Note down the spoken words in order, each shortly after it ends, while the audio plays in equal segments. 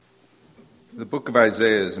The book of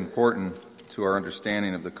Isaiah is important to our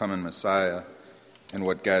understanding of the coming Messiah and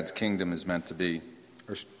what God's kingdom is meant to be.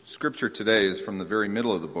 Our scripture today is from the very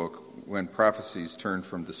middle of the book, when prophecies turn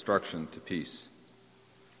from destruction to peace.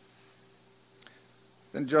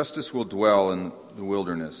 Then justice will dwell in the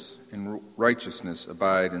wilderness, and righteousness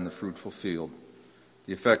abide in the fruitful field.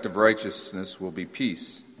 The effect of righteousness will be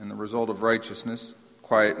peace, and the result of righteousness,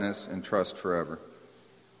 quietness, and trust forever.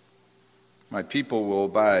 My people will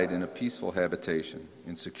abide in a peaceful habitation,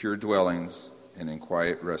 in secure dwellings, and in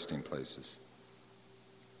quiet resting places.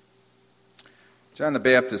 John the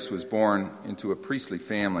Baptist was born into a priestly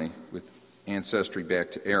family with ancestry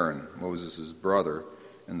back to Aaron, Moses' brother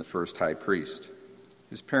and the first high priest.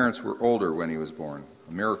 His parents were older when he was born,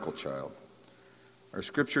 a miracle child. Our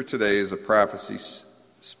scripture today is a prophecy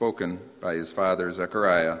spoken by his father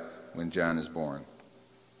Zechariah when John is born.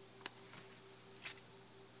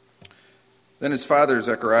 Then his father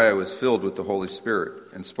Zechariah was filled with the Holy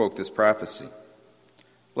Spirit and spoke this prophecy.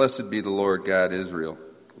 Blessed be the Lord God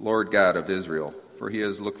of Israel, for he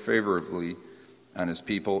has looked favorably on his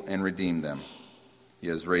people and redeemed them. He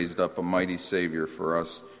has raised up a mighty Savior for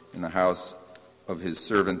us in the house of his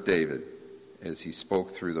servant David, as he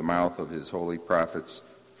spoke through the mouth of his holy prophets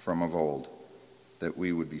from of old, that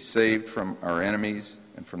we would be saved from our enemies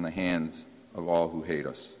and from the hands of all who hate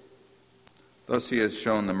us. Thus he has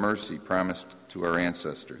shown the mercy promised to our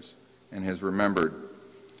ancestors, and has remembered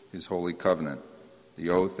his holy covenant, the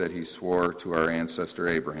oath that he swore to our ancestor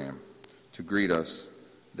Abraham, to greet us,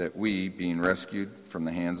 that we, being rescued from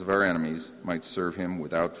the hands of our enemies, might serve him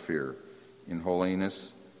without fear, in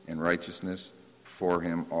holiness and righteousness before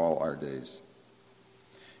him all our days.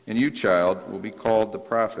 And you, child, will be called the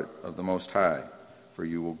prophet of the Most High, for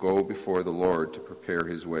you will go before the Lord to prepare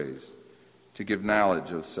his ways, to give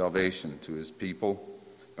knowledge of salvation to his people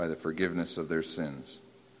by the forgiveness of their sins.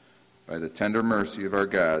 By the tender mercy of our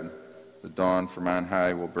God, the dawn from on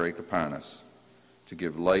high will break upon us, to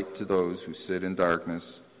give light to those who sit in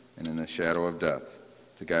darkness and in the shadow of death,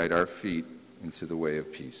 to guide our feet into the way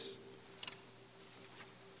of peace.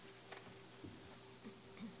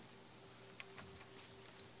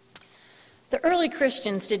 The early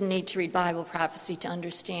Christians didn't need to read Bible prophecy to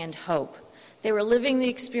understand hope. They were living the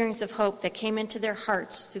experience of hope that came into their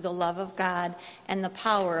hearts through the love of God and the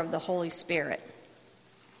power of the Holy Spirit.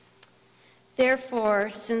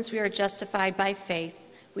 Therefore, since we are justified by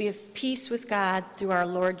faith, we have peace with God through our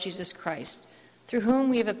Lord Jesus Christ, through whom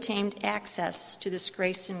we have obtained access to this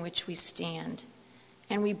grace in which we stand.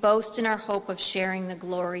 And we boast in our hope of sharing the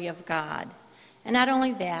glory of God. And not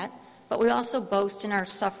only that, but we also boast in our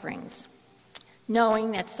sufferings,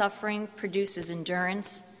 knowing that suffering produces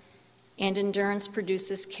endurance, and endurance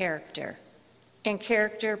produces character, and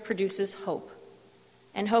character produces hope.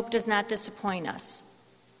 And hope does not disappoint us,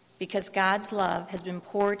 because God's love has been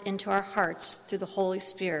poured into our hearts through the Holy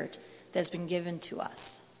Spirit that has been given to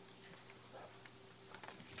us.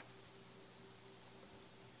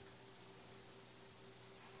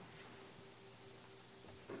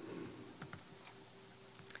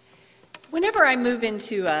 Whenever I move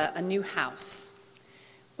into a new house,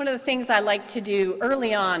 one of the things I like to do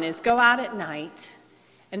early on is go out at night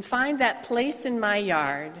and find that place in my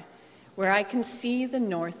yard where I can see the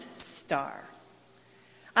North Star.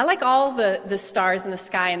 I like all the stars in the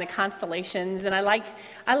sky and the constellations, and I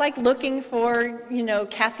like looking for,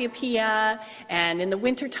 Cassiopeia, and in the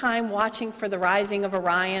wintertime watching for the rising of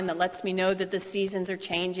Orion that lets me know that the seasons are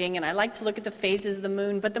changing, and I like to look at the phases of the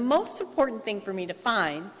moon. But the most important thing for me to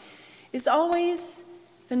find is always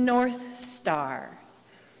the North Star,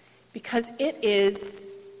 because it is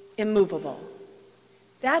immovable.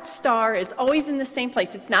 That star is always in the same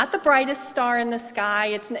place. It's not the brightest star in the sky.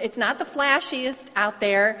 It's not the flashiest out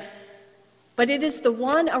there. But it is the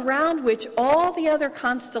one around which all the other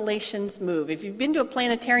constellations move. If you've been to a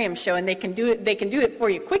planetarium show and they can do it for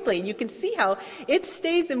you quickly, you can see how it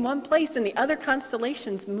stays in one place and the other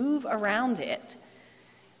constellations move around it.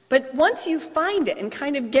 But once you find it and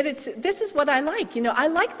kind of get it, this is what I like. I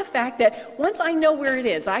like the fact that once I know where it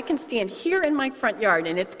is, I can stand here in my front yard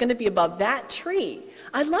and it's going to be above that tree.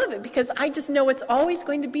 I love it because I just know it's always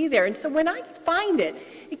going to be there. And so when I find it,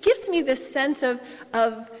 it gives me this sense of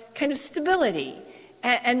kind of stability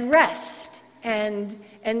and rest and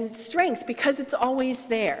strength because it's always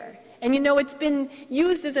there. And it's been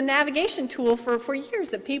used as a navigation tool for years,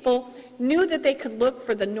 that people knew that they could look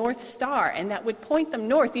for the North Star and that would point them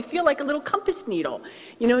north. You feel like a little compass needle.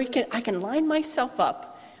 I can line myself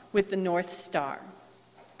up with the North Star.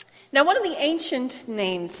 Now, one of the ancient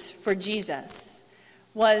names for Jesus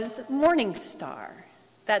was Morning Star.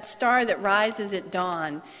 that star that rises at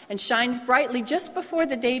dawn and shines brightly just before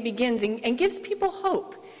the day begins and gives people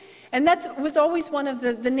hope. And that was always one of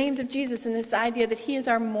the names of Jesus, in this idea that he is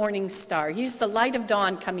our morning star. He's the light of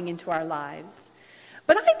dawn coming into our lives.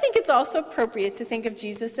 But I think it's also appropriate to think of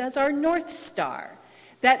Jesus as our North Star,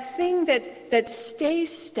 that thing that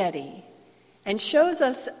stays steady and shows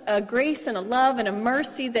us a grace and a love and a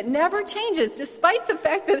mercy that never changes, despite the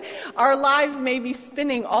fact that our lives may be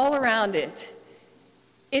spinning all around it.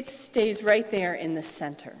 It stays right there in the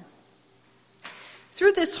center.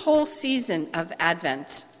 Through this whole season of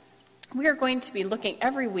Advent, we are going to be looking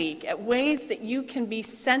every week at ways that you can be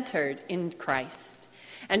centered in Christ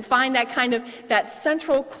and find that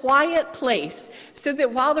central quiet place, so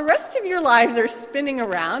that while the rest of your lives are spinning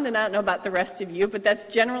around, and I don't know about the rest of you, but that's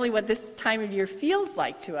generally what this time of year feels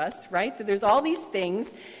like to us, right? That there's all these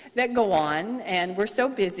things that go on, and we're so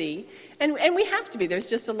busy, and we have to be. There's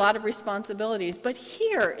just a lot of responsibilities. But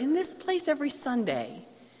here, in this place every Sunday,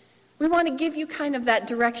 we want to give you kind of that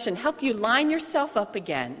direction, help you line yourself up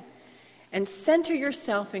again, and center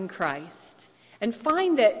yourself in Christ. And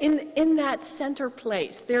find that in that center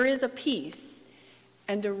place, there is a peace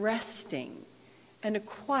and a resting and a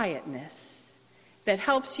quietness that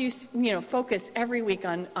helps you, focus every week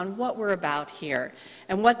on what we're about here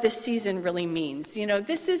and what this season really means.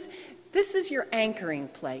 This is your anchoring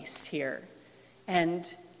place here.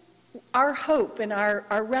 And our hope and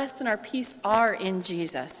our rest and our peace are in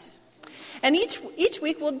Jesus. And each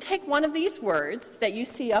week we'll take one of these words that you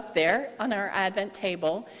see up there on our Advent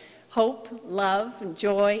table: hope, love,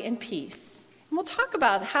 joy, and peace. And we'll talk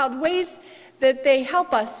about how the ways that they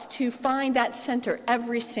help us to find that center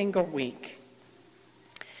every single week.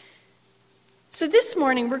 So this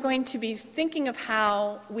morning we're going to be thinking of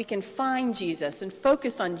how we can find Jesus and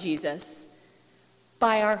focus on Jesus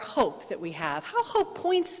by our hope that we have. How hope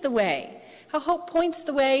points the way. How hope points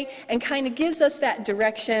the way and kind of gives us that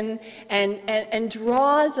direction and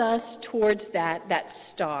draws us towards that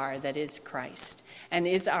star that is Christ and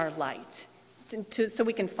is our light, so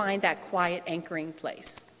we can find that quiet anchoring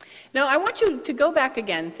place. Now, I want you to go back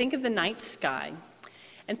again, think of the night sky,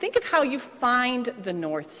 and think of how you find the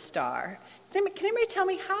North Star. Can anybody tell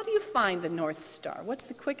me, how do you find the North Star? What's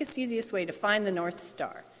the quickest, easiest way to find the North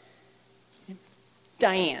Star?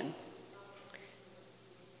 Diane.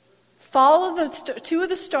 Follow the two of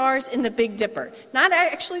the stars in the Big Dipper. Not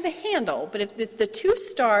actually the handle, but if it's the two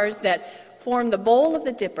stars that form the bowl of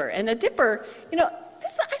the dipper. And a dipper,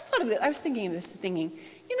 I thought of it. I was thinking of this,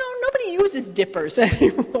 nobody uses dippers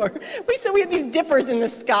anymore. We said we have these dippers in the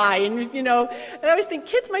sky, and I was thinking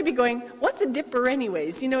kids might be going, "What's a dipper,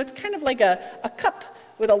 anyways?" It's kind of like a cup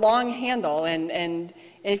with a long handle, and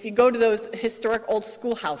if you go to those historic old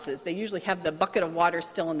schoolhouses, they usually have the bucket of water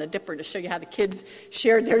still in the dipper to show you how the kids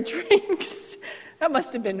shared their drinks. That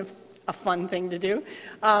must have been a fun thing to do.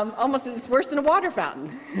 Almost it's worse than a water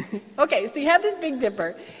fountain. Okay, so you have this Big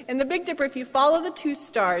Dipper. And the Big Dipper, if you follow the two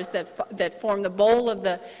stars that form the bowl of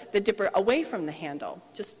the dipper away from the handle,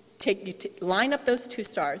 just line up those two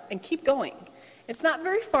stars and keep going. It's not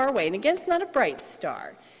very far away. And again, it's not a bright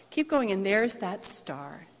star. Keep going, and there's that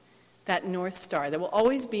star, that North Star that will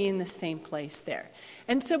always be in the same place there.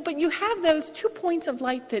 And so, but you have those 2 points of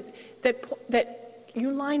light that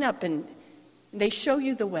you line up, and they show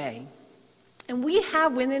you the way. And we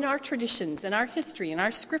have within our traditions and our history and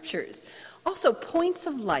our scriptures also points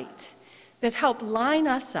of light that help line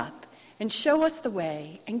us up and show us the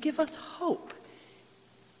way and give us hope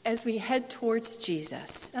as we head towards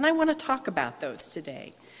Jesus. And I want to talk about those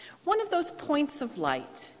today. One of those points of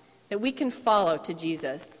light that we can follow to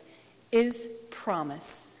Jesus is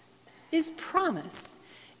promise.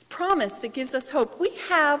 Promise that gives us hope. We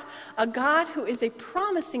have a God who is a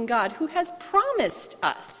promising God, who has promised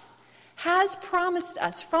us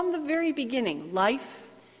from the very beginning life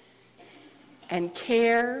and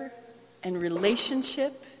care and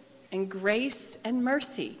relationship and grace and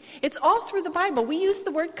mercy. It's all through the Bible. We use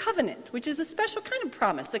the word covenant, which is a special kind of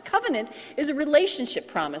promise. A covenant is a relationship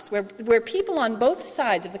promise where people on both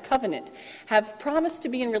sides of the covenant have promised to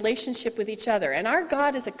be in relationship with each other. And our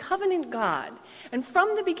God is a covenant God. And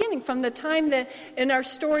from the beginning, from the time that in our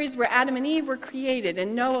stories where Adam and Eve were created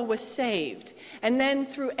and Noah was saved, and then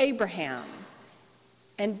through Abraham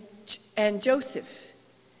and Joseph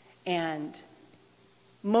and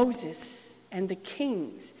Moses and the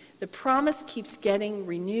kings, the promise keeps getting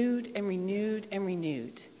renewed and renewed and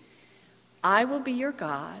renewed. I will be your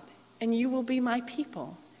God, and you will be my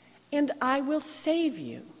people, and I will save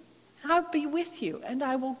you. I'll be with you, and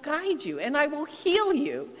I will guide you, and I will heal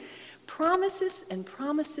you. Promises and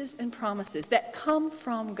promises and promises that come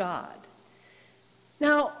from God.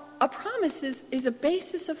 Now, a promise is a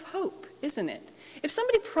basis of hope, isn't it? If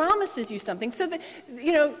somebody promises you something, so that,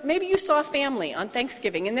 maybe you saw a family on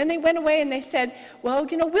Thanksgiving, and then they went away and they said, well,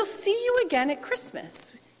 we'll see you again at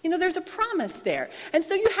Christmas. There's a promise there. And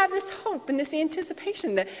so you have this hope and this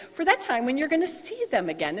anticipation that for that time when you're going to see them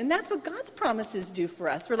again. And that's what God's promises do for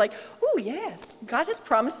us. We're like, oh, yes, God has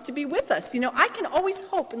promised to be with us. I can always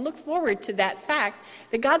hope and look forward to that fact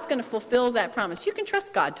that God's going to fulfill that promise. You can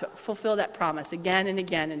trust God to fulfill that promise again and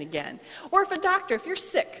again and again. Or if you're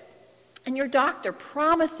sick, and your doctor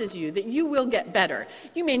promises you that you will get better.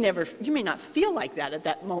 You may not feel like that at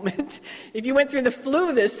that moment. If you went through the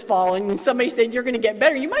flu this fall and somebody said you're going to get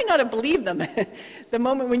better, you might not have believed them the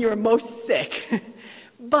moment when you were most sick.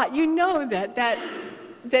 But you know that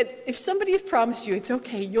if somebody's promised you it's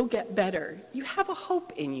okay, you'll get better, you have a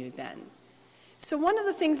hope in you then. So one of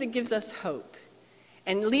the things that gives us hope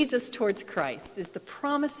and leads us towards Christ is the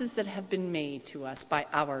promises that have been made to us by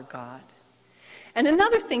our God. And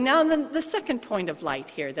another thing, now the second point of light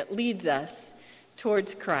here that leads us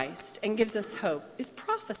towards Christ and gives us hope is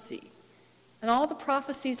prophecy. And all the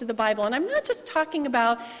prophecies of the Bible. And I'm not just talking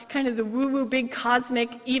about kind of the woo-woo big cosmic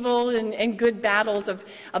evil and good battles of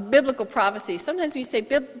biblical prophecy. Sometimes when you say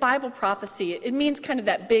Bible prophecy, it means kind of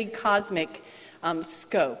that big cosmic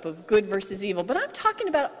scope of good versus evil. But I'm talking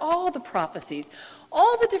about all the prophecies,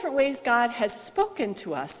 all the different ways God has spoken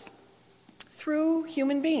to us through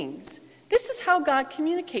human beings. This is how God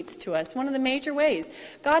communicates to us, one of the major ways.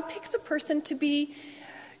 God picks a person to be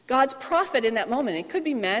God's prophet in that moment. It could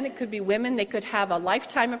be men, it could be women. They could have a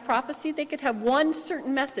lifetime of prophecy. They could have one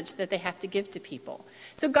certain message that they have to give to people.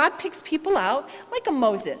 So God picks people out, like a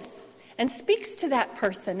Moses, and speaks to that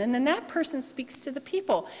person, and then that person speaks to the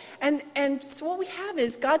people. And so what we have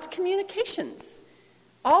is God's communications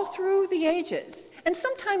all through the ages. And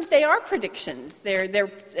sometimes they are predictions.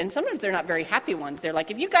 And sometimes they're not very happy ones. They're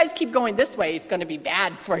like, if you guys keep going this way, it's going to be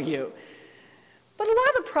bad for you. But a lot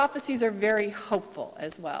of the prophecies are very hopeful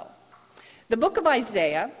as well. The book of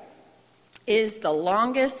Isaiah is the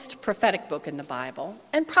longest prophetic book in the Bible,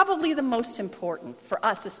 and probably the most important for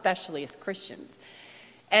us, especially as Christians.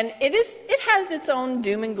 And it has its own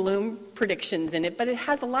doom and gloom predictions in it, but it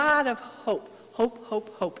has a lot of hope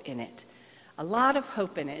in it. A lot of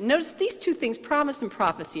hope in it. And notice these two things, promise and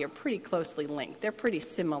prophecy, are pretty closely linked. They're pretty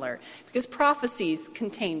similar because prophecies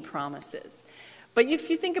contain promises. But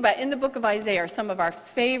if you think about it, in the book of Isaiah are some of our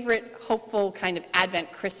favorite hopeful kind of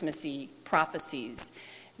Advent Christmassy prophecies.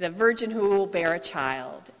 The virgin who will bear a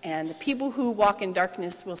child, and the people who walk in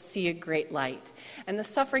darkness will see a great light, and the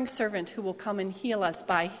suffering servant who will come and heal us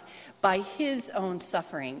by his own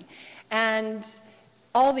suffering. And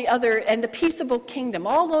all the other, and the peaceable kingdom,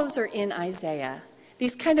 all those are in Isaiah.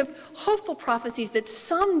 These kind of hopeful prophecies that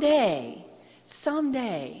someday,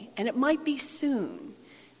 and it might be soon,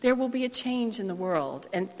 there will be a change in the world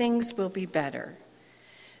and things will be better.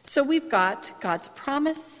 So we've got God's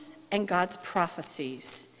promise and God's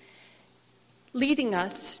prophecies leading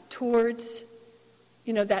us towards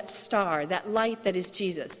that star, that light that is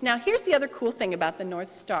Jesus. Now, here's the other cool thing about the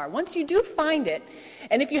North Star. Once you do find it,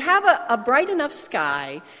 and if you have a bright enough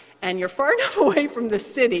sky and you're far enough away from the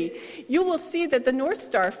city, you will see that the North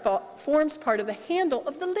Star forms part of the handle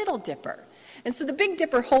of the Little Dipper. And so the Big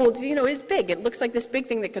Dipper holds, is big. It looks like this big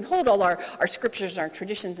thing that can hold all our scriptures and our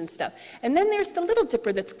traditions and stuff. And then there's the Little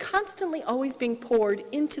Dipper that's constantly always being poured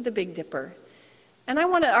into the Big Dipper. And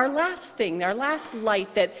our last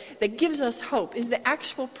light that gives us hope is the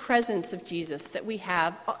actual presence of Jesus that we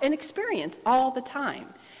have and experience all the time,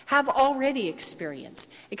 have already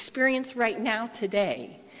experienced, experience right now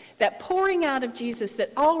today. That pouring out of Jesus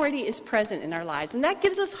that already is present in our lives. And that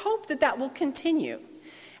gives us hope that will continue.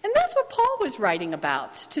 And that's what Paul was writing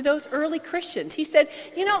about to those early Christians. He said,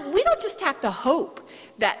 we don't just have to hope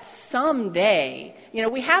that someday,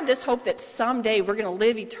 we have this hope that someday we're going to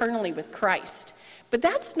live eternally with Christ. But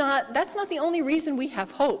that's not the only reason we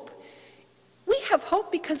have hope. We have hope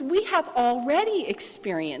because we have already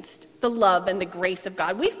experienced the love and the grace of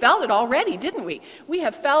God. We felt it already, didn't we? We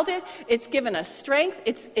have felt it. It's given us strength.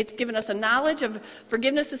 It's given us a knowledge of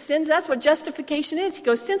forgiveness of sins. That's what justification is. He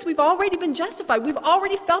goes, since we've already been justified, we've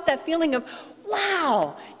already felt that feeling of,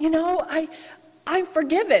 wow, I'm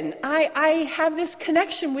forgiven. I have this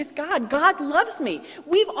connection with God. God loves me.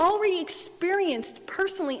 We've already experienced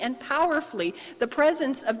personally and powerfully the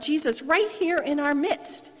presence of Jesus right here in our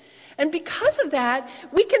midst. And because of that,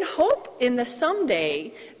 we can hope in the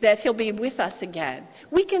someday that he'll be with us again.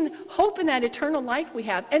 We can hope in that eternal life we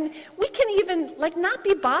have. And we can even not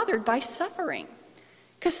be bothered by suffering.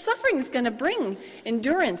 Because suffering is going to bring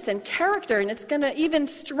endurance and character, and it's going to even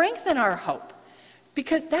strengthen our hope.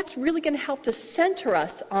 because that's really going to help to center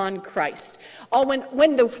us on Christ.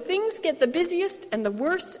 When the things get the busiest and the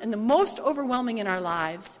worst and the most overwhelming in our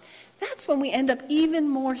lives, that's when we end up even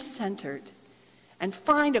more centered and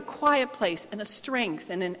find a quiet place and a strength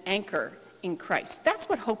and an anchor in Christ. That's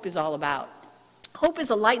what hope is all about. Hope is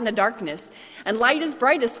a light in the darkness, and light is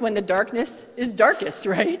brightest when the darkness is darkest,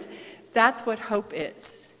 right? That's what hope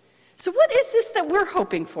is. So what is this that we're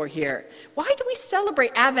hoping for here? Why do we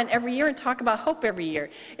celebrate Advent every year and talk about hope every year?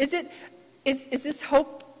 Is this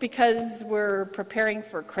hope because we're preparing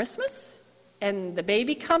for Christmas and the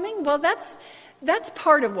baby coming? Well, that's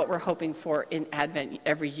part of what we're hoping for in Advent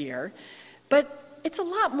every year. But it's a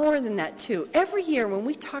lot more than that, too. Every year when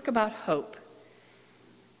we talk about hope,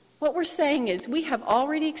 what we're saying is we have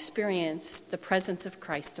already experienced the presence of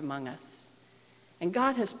Christ among us. And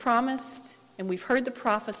God has promised, and we've heard the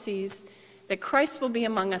prophecies, that Christ will be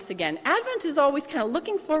among us again. Advent is always kind of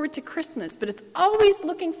looking forward to Christmas, but it's always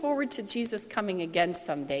looking forward to Jesus coming again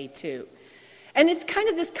someday, too. And it's kind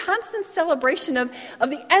of this constant celebration of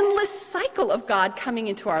the endless cycle of God coming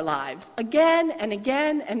into our lives again and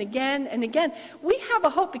again and again and again. We have a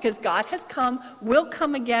hope because God has come, will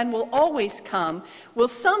come again, will always come, will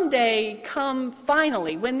someday come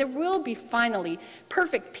finally, when there will be finally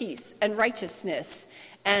perfect peace and righteousness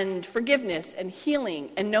and forgiveness and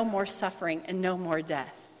healing and no more suffering and no more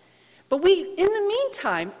death. But in the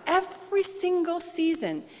meantime, every single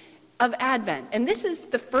season of Advent, and this is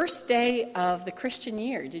the first day of the Christian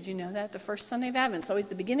year. Did you know that? The first Sunday of Advent. It's always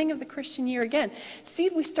the beginning of the Christian year again. See,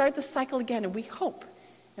 we start the cycle again, and we hope.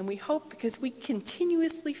 And we hope because we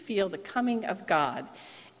continuously feel the coming of God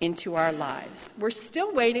into our lives. We're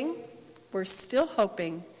still waiting. We're still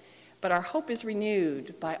hoping. But our hope is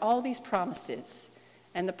renewed by all these promises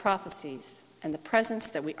and the prophecies and the presence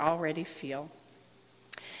that we already feel.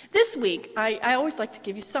 This week, I always like to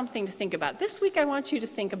give you something to think about. This week, I want you to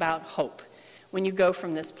think about hope when you go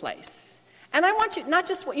from this place. And I want you, not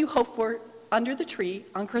just what you hope for under the tree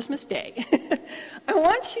on Christmas Day. I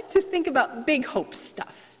want you to think about big hope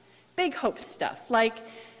stuff. Big hope stuff. Like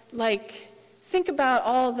think about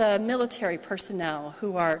all the military personnel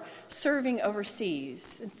who are serving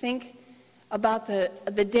overseas. And think about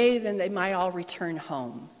the day then they might all return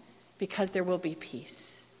home because there will be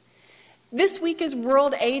peace. This week is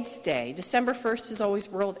World AIDS Day. December 1st is always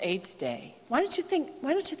World AIDS Day. Why don't you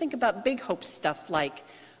think about big hope stuff like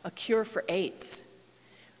a cure for AIDS?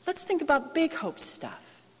 Let's think about big hope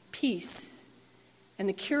stuff, peace, and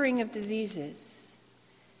the curing of diseases,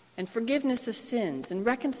 and forgiveness of sins, and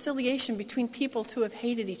reconciliation between peoples who have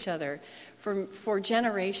hated each other for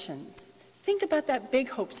generations. Think about that big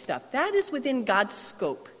hope stuff. That is within God's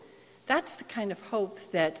scope. That's the kind of hope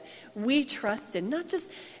that we trust in.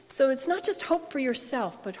 So it's not just hope for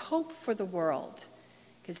yourself, but hope for the world.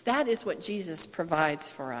 Because that is what Jesus provides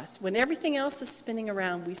for us. When everything else is spinning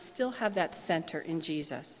around, we still have that center in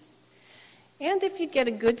Jesus. And if you get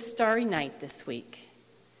a good starry night this week,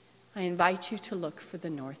 I invite you to look for the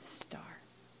North Star.